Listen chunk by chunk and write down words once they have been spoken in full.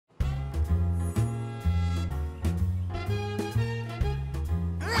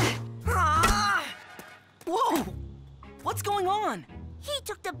What's going on? He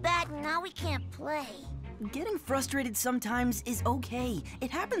took the bat and now we can't play. Getting frustrated sometimes is okay.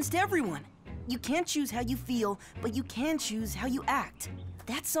 It happens to everyone. You can't choose how you feel, but you can choose how you act.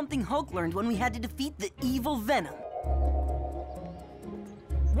 That's something Hulk learned when we had to defeat the evil Venom.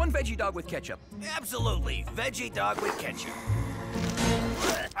 One veggie dog with ketchup. Absolutely, veggie dog with ketchup.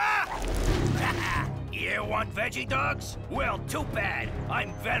 You want veggie dogs? Well, too bad.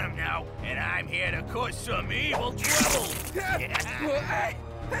 I'm Venom now, and I'm here to cause some evil trouble.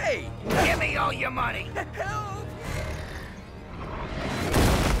 Hey! Give me all your money. Help!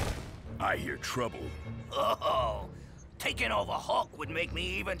 I hear trouble. Oh, taking over Hulk would make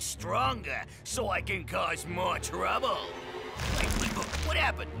me even stronger, so I can cause more trouble. What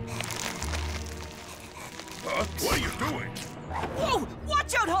happened? Huh? What are you doing? Whoa!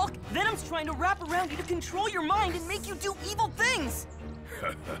 Watch out, Hulk! Venom's trying to wrap around you to control your mind and make you do evil things!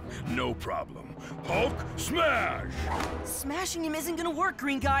 No problem. Hulk, smash! Smashing him isn't gonna work,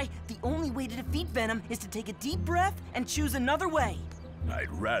 green guy. The only way to defeat Venom is to take a deep breath and choose another way.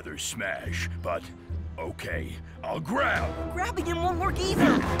 I'd rather smash, but okay, I'll grab. Grabbing him won't work either.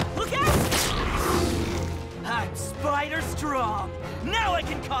 Look out! I'm spider strong. Now I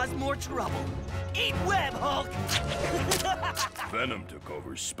can cause more trouble. Eat web, Hulk! Venom took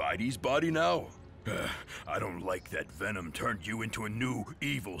over Spidey's body now? I don't like that Venom turned you into a new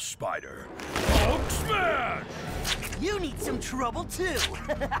evil spider. Hulk smash! You need some trouble, too.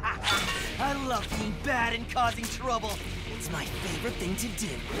 I love being bad and causing trouble. It's my favorite thing to do.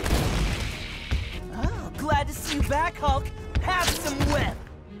 Oh, glad to see you back, Hulk. Have some web.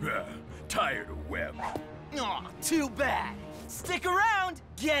 Tired of web. Aw, too bad. Stick around,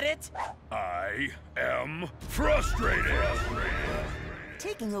 get it? I am frustrated.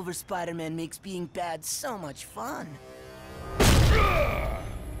 Taking over Spider-Man makes being bad so much fun.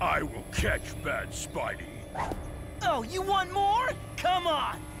 I will catch bad Spidey. Oh, you want more? Come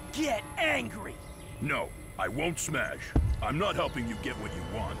on, get angry. No, I won't smash. I'm not helping you get what you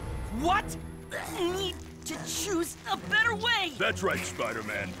want. What? Need to choose a better way. That's right,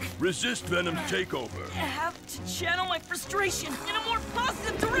 Spider-Man. Resist Venom's takeover. I have to channel my frustration in a more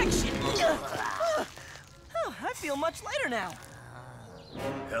positive direction. Oh, I feel much lighter now.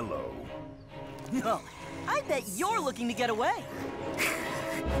 Hello. No, I bet you're looking to get away.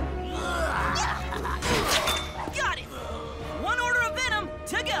 Got it! One order of Venom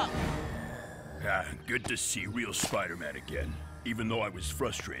to go. Good to see real Spider-Man again. Even though I was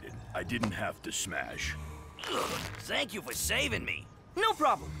frustrated, I didn't have to smash. Thank you for saving me. No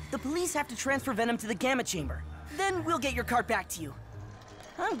problem. The police have to transfer Venom to the Gamma Chamber. Then we'll get your cart back to you.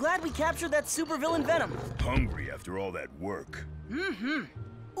 I'm glad we captured that supervillain Venom. Hungry after all that work. Mm-hmm.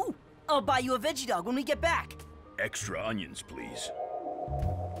 Ooh, I'll buy you a veggie dog when we get back. Extra onions, please.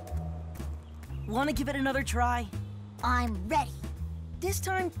 Want to give it another try? I'm ready. This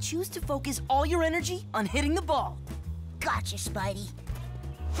time, choose to focus all your energy on hitting the ball. Gotcha, Spidey.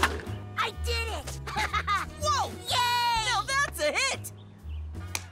 I did